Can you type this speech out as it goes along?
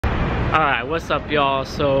Alright, what's up y'all?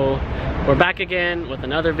 So we're back again with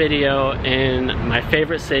another video in my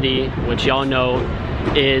favorite city, which y'all know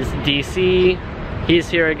is DC. He's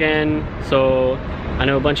here again, so I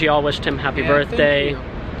know a bunch of y'all wished him happy birthday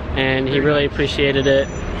and he really appreciated it.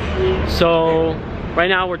 So right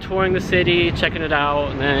now we're touring the city, checking it out,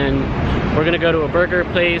 and then we're gonna go to a burger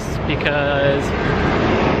place because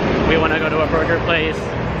we want to go to a burger place.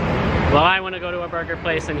 Well, I want to go to a burger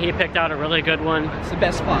place and he picked out a really good one. It's the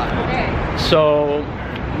best spot. So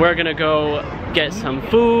we're gonna go get some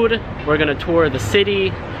food, we're gonna tour the city,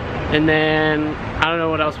 and then I don't know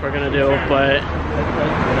what else we're gonna do, but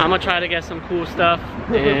I'm gonna try to get some cool stuff.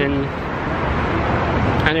 And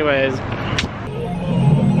anyways,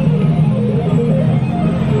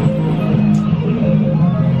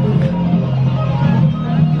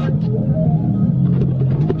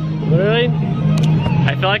 literally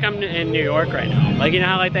I feel like I'm in New York right now. Like, you know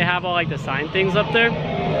how like they have all like the sign things up there?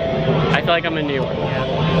 I feel like I'm in New York.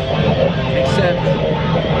 Except,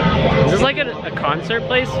 is this like a concert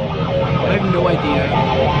place? I have no idea.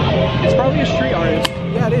 It's probably a street artist.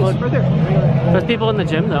 Yeah, it is. Look, right there. There's people in the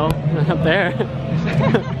gym though, up there.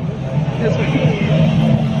 This way.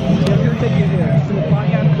 So I'm gonna take you here. It's in the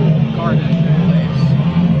Black Garden place.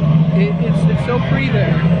 It's so free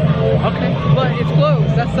there. Okay. But it's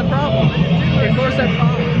closed. That's the problem. It closed at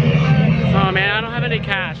 5. Oh man, I don't have any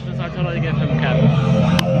cash, so I'll totally give him cash.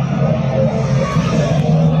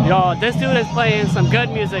 Yo, this dude is playing some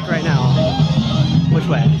good music right now. Which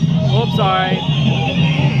way? Oops, sorry.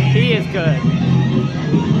 He is good.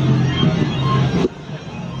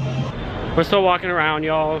 We're still walking around,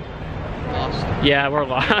 y'all. Lost. Yeah, we're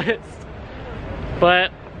lost.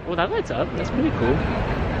 But, well, that lights up. That's pretty cool.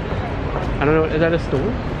 I don't know, is that a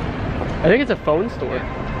store? I think it's a phone store.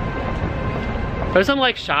 There's some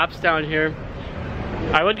like shops down here.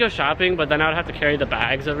 I would go shopping, but then I would have to carry the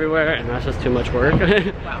bags everywhere, and that's just too much work.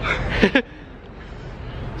 Wow.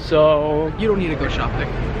 So you don't need to go shopping.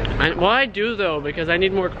 Well, I do though, because I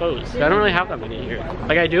need more clothes. I don't really have that many here.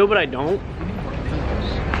 Like I do, but I don't.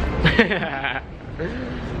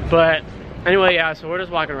 But anyway, yeah, so we're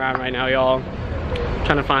just walking around right now, y'all.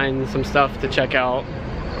 Trying to find some stuff to check out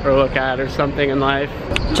or look at or something in life.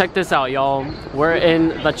 Check this out, y'all. We're in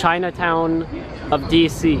the Chinatown of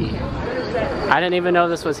DC. I didn't even know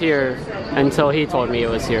this was here until he told me it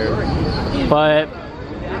was here. But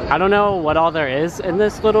I don't know what all there is in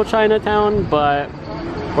this little Chinatown, but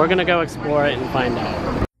we're gonna go explore it and find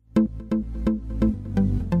out.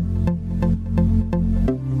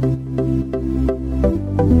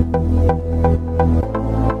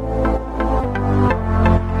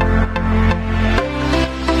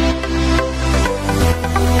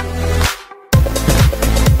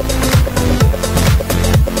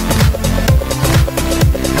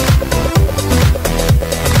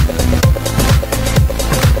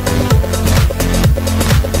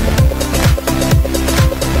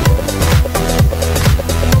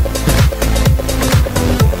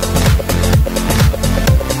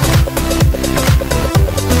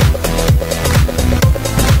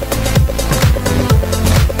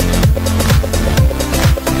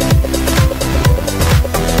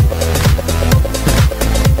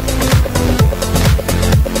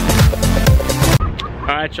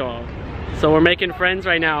 Y'all. So we're making friends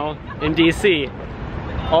right now in DC.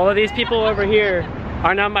 All of these people over here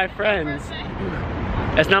are not my friends.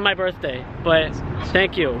 It's not my birthday, but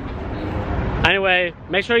thank you. Anyway,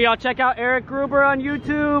 make sure y'all check out Eric Gruber on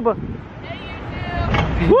YouTube.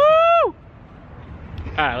 Hey, YouTube. Woo!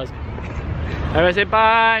 Alright, let's go. Everybody say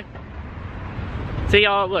bye. See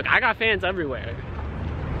y'all, look, I got fans everywhere.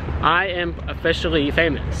 I am officially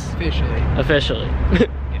famous. Officially.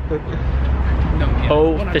 No,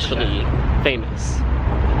 yeah, officially famous.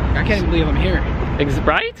 I can't even believe I'm here.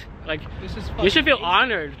 Right? Like, this is you should feel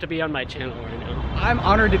honored to be on my channel right now. I'm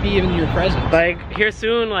honored to be in your presence. Like, here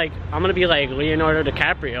soon, like, I'm gonna be like Leonardo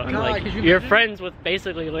DiCaprio, and like, you're friends with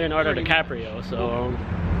basically Leonardo DiCaprio, so.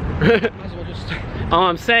 Might as well just... All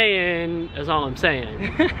I'm saying is all I'm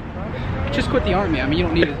saying. Just quit the army. I mean, you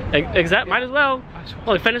don't need it. Exactly. Might as well.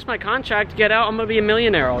 Well, finish my contract, get out. I'm gonna be a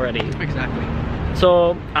millionaire already. Exactly.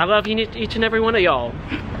 So I love each and every one of y'all,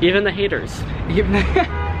 even the haters.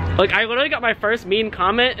 Like, I literally got my first mean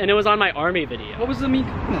comment, and it was on my army video. What was the mean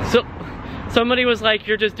comment? So somebody was like,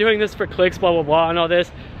 "You're just doing this for clicks, blah blah blah," and all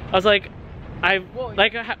this. I was like,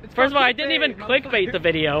 first of all, I didn't even clickbait the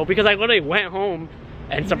video because I literally went home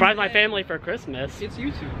and surprised my family for Christmas. It's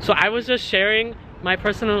YouTube. So I was just sharing my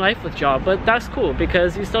personal life with y'all, but that's cool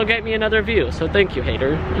because you still get me another view. So thank you,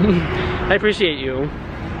 hater. I appreciate you.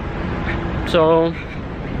 So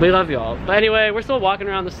we love y'all. But anyway, we're still walking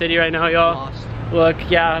around the city right now, y'all. Look,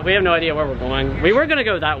 yeah, we have no idea where we're going. We were gonna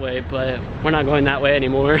go that way, but we're not going that way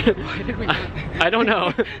anymore. Why did we not? I don't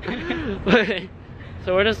know.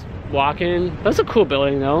 So we're just walking. That's a cool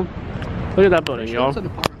building though. Look at that building, y'all. It's an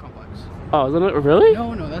apartment complex. Oh, is it really?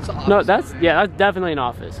 No, that's an office. No, that's, yeah, that's definitely an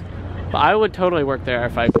office. But I would totally work there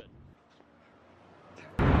if I could.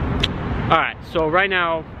 Alright, so right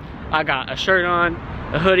now, I got a shirt on,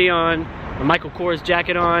 a hoodie on, a Michael Kors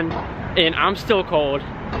jacket on, and I'm still cold.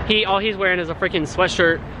 All he's wearing is a freaking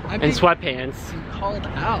sweatshirt and sweatpants. Called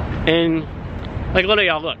out. And, like, literally,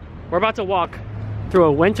 y'all, look. We're about to walk through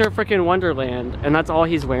a winter freaking Wonderland, and that's all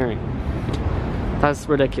he's wearing. That's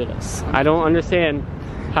ridiculous. I don't understand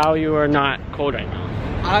how you are not cold right now.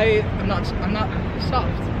 I'm not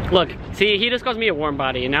soft. Look, see, he just calls me a warm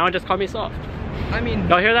body, and now it just called me soft. I mean,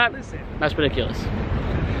 y'all hear that? Listen. That's ridiculous.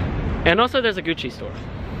 And also, there's a Gucci store.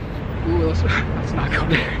 Ooh, let's not go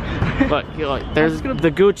there. Look, there's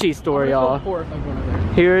the Gucci store, y'all.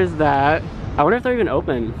 Here's that. I wonder if they're even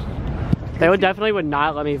open. They definitely would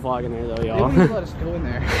not let me vlog in there though, y'all. They wouldn't let us go in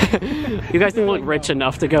there. You guys didn't look rich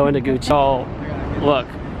enough to go into Gucci. Oh, look,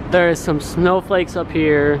 there's some snowflakes up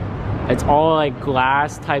here. It's all like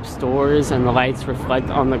glass type stores and the lights reflect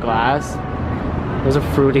on the glass. There's a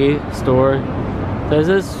fruity store. This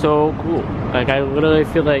is so cool. Like, I literally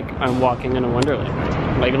feel like I'm walking in a Wonderland.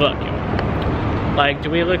 Like, look, like, do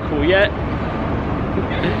we look cool yet?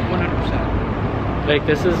 100%. Like,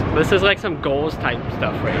 this is like some goals type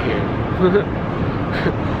stuff right here.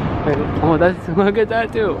 Like, oh, look at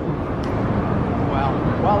that too.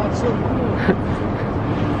 Wow, that's so cool.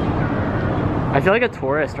 I feel like a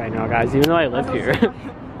tourist right now, guys, even though I live here.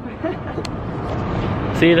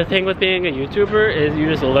 See, the thing with being a YouTuber is you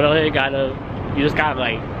just literally gotta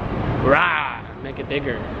like, rah, make it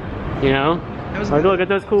bigger, you know? Like, look at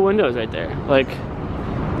those cool windows right there. Like,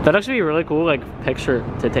 that'd actually be a really cool, like, picture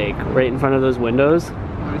to take right in front of those windows.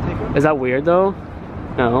 Is that weird though?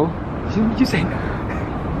 No. You say no.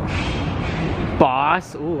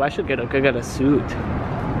 Boss. Ooh, I should get a suit.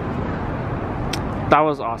 That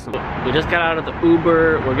was awesome. We just got out of the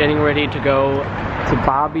Uber. We're getting ready to go to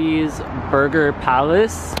Bobby's Burger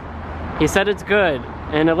Palace. He said it's good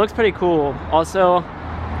and it looks pretty cool. Also,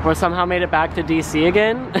 we somehow made it back to DC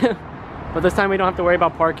again. But this time we don't have to worry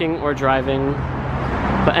about parking or driving.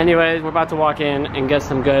 But anyways, we're about to walk in and get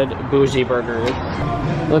some good bougie burgers.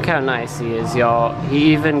 Look how nice he is, y'all.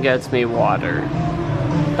 He even gets me water.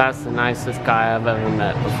 That's the nicest guy I've ever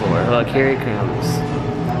met before. Look, here he comes.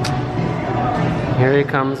 Here he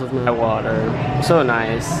comes with my water. So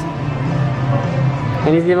nice.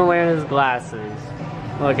 And he's even wearing his glasses.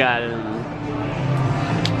 Look at him.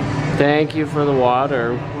 Thank you for the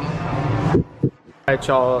water. Alright,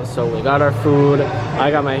 y'all, so we got our food.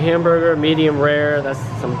 I got my hamburger, medium rare. That's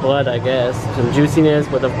some blood, I guess. Some juiciness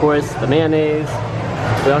with, of course, the mayonnaise.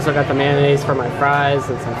 We also got the mayonnaise for my fries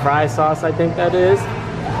and some fry sauce, I think that is.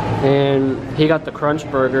 And he got the crunch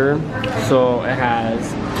burger, so it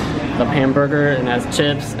has the hamburger and it has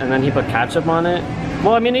chips, and then he put ketchup on it.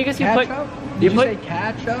 Well, I mean, I guess you put... Did you say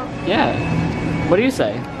ketchup? Yeah. What do you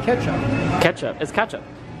say? Ketchup. Ketchup. It's ketchup.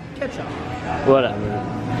 Ketchup.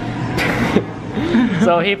 Whatever.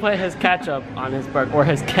 So he put his ketchup on his burger, or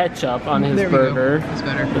his ketchup on his burger. That's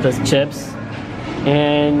better. With his chips.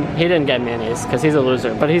 And he didn't get mayonnaise because he's a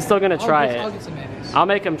loser, but he's still gonna try it. I'll get some mayonnaise. I'll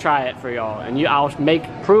make him try it for y'all, and I'll make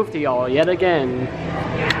proof to y'all yet again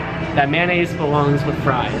that mayonnaise belongs with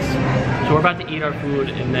fries. So we're about to eat our food,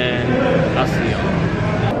 and then I'll see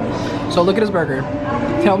y'all. So look at his burger.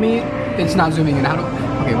 Tell me it's not zooming in. How do?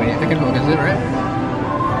 Okay, wait. I can focus it, right?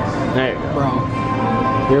 There you go. Bro.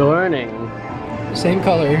 You're learning. Same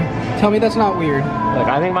color. Tell me that's not weird. Look,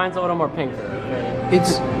 I think mine's a little more pinker.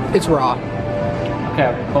 It's raw.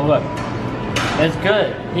 Okay, but look. It's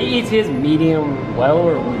good. He eats his medium well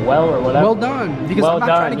or whatever. Well done. Because I'm not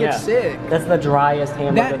trying to get sick. That's the driest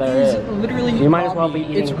hamburger there is. Literally you might as well be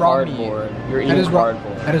eating cardboard. You're eating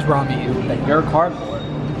cardboard. That is raw meat. You're cardboard.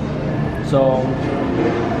 So,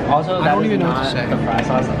 also I don't even know what to say. The fry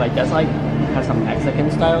sauce, like that's like has some Mexican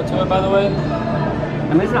style to it, by the way.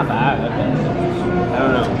 I mean, it's not bad. I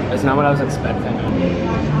don't know. It's not what I was expecting.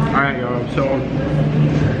 All right, y'all. So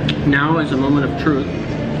now is a moment of truth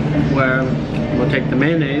where we'll take the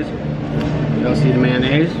mayonnaise. You'll see the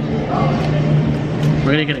mayonnaise.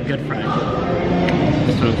 We're gonna get a good fry.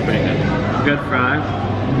 This one's pretty good. Good fry.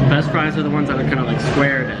 Best fries are the ones that are kind of like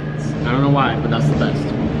squared ends. I don't know why, but that's the best.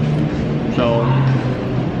 So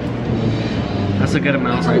that's a good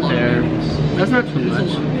amount right there. That's not too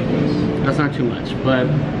much. That's not too much, but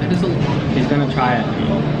that is a lot. He's gonna try it.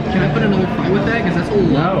 Can I put another fry with that? Because that's a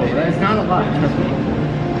lot. No, it's not a lot. Trust me.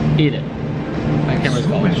 Eat it. I can't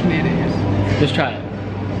so much mayonnaise. Just try it.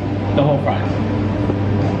 The whole fry.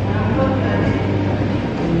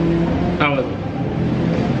 How was it?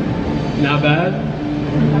 Not bad?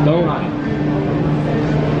 Don't lie.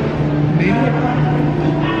 Maybe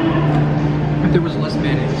if there was less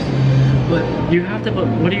mayonnaise. But you have to put,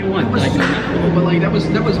 what do you want? Like, but like that was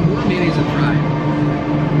more mayonnaise than fried.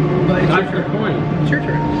 But it's that's your point. It's your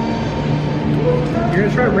turn. You're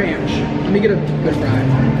gonna try ranch. Let me get a good fry.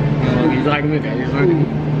 Oh, he's like, okay, he's like.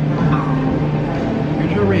 You're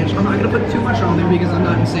gonna try ranch. I'm not gonna put too much on there because I'm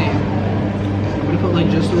not insane. I'm gonna put like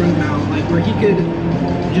just the right amount, like where he could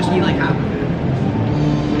just eat like half of it.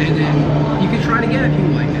 And then you can try it again if you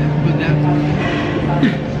like it. But that's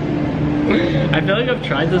I feel like I've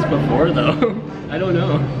tried this before though. I don't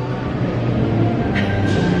know.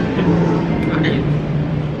 I mean,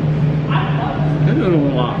 I don't know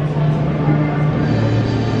a lot.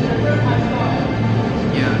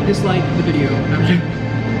 yeah, dislike the video.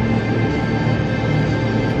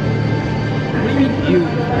 What do you mean you?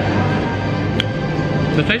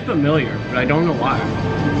 It tastes familiar, but I don't know why.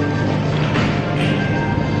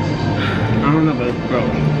 I don't know, but it's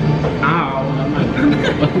gross. Ow, I'm not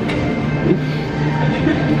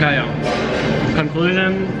okay,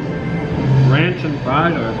 conclusion, ranch and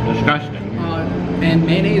fries are disgusting. And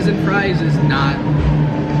mayonnaise and fries is not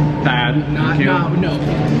bad. No.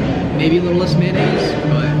 Maybe a little less mayonnaise,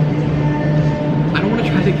 but I don't want to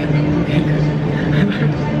try it again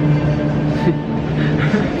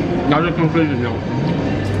though. Not a conclusion, no.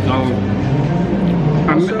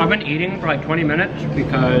 I've been eating for like 20 minutes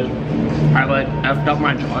because I like effed up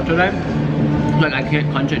my jaw today. Like I can't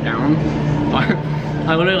clench it down.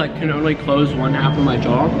 I literally like can only close one half of my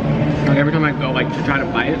jaw. Like every time I go like to try to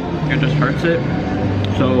bite, it just hurts it.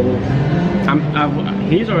 So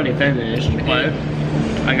he's already finished, but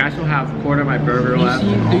like I still have a quarter of my burger left. Do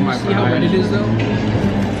you see how red it is though?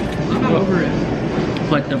 I'm not over it.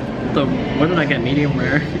 Like the what did I get? Medium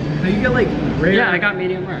rare? No, you got like rare. Yeah, I got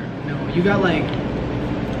medium rare. No, you got like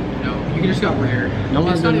you just got rare. No,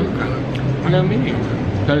 it's not even cooked. I got medium rare.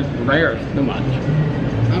 Because rare is too much.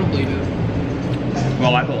 I don't believe it.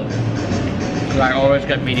 Well, I believe it. Because I always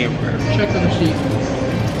get medium rare. Check the receipt.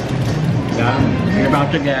 Yeah, you're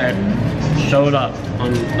about to get showed up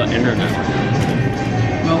on the internet.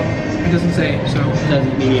 Well, it doesn't say, so. It says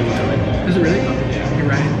medium rare right there. Does it really? Oh, yeah, you're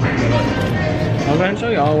right. I'll go ahead and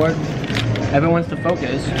show y'all where everyone wants to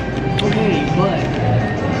focus. Okay, but.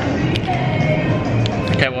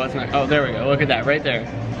 Okay, well it's not, oh there we go, look at that, right there.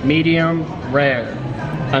 Medium rare,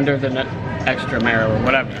 under the extra rare or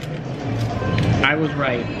whatever. I was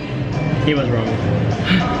right, he was wrong.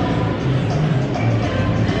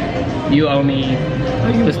 You owe me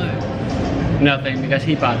What? nothing because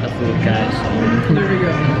he bought the food, guys. There we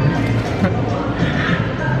go.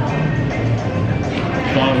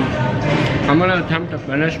 So, I'm gonna attempt to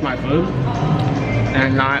finish my food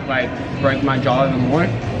and not like break my jaw even more.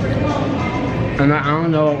 And I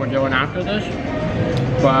don't know what we're doing after this,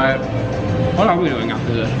 but what are we doing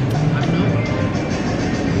after this? I don't know.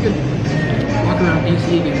 We could walk around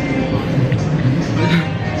DC again.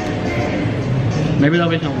 Maybe there'll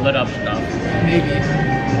be some lit up stuff. Maybe.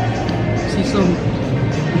 See some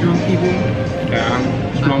drunk people. Yeah,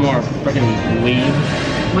 smell more freaking weed.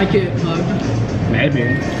 Might get mugged. Maybe.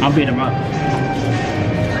 I'll beat him up.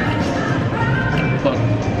 Look.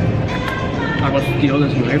 I will steal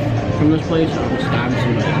this knife from this place and I will stab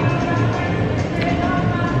somebody.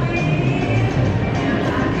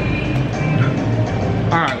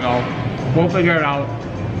 Alright, well, we'll figure it out.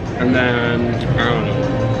 And then, I don't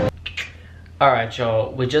know. Alright,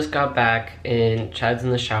 y'all, we just got back and Chad's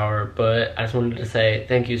in the shower, but I just wanted to say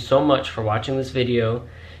thank you so much for watching this video.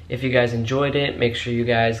 If you guys enjoyed it, make sure you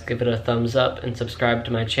guys give it a thumbs up and subscribe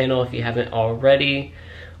to my channel if you haven't already.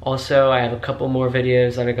 Also, I have a couple more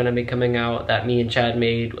videos that are going to be coming out that me and Chad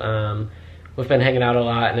made. We've been hanging out a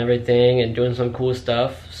lot and everything and doing some cool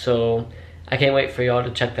stuff. So I can't wait for y'all to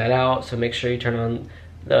check that out. So make sure you turn on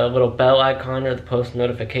the little bell icon or the post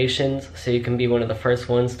notifications so you can be one of the first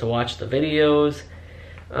ones to watch the videos.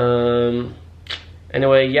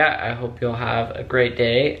 Anyway, yeah, I hope y'all have a great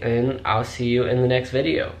day and I'll see you in the next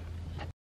video.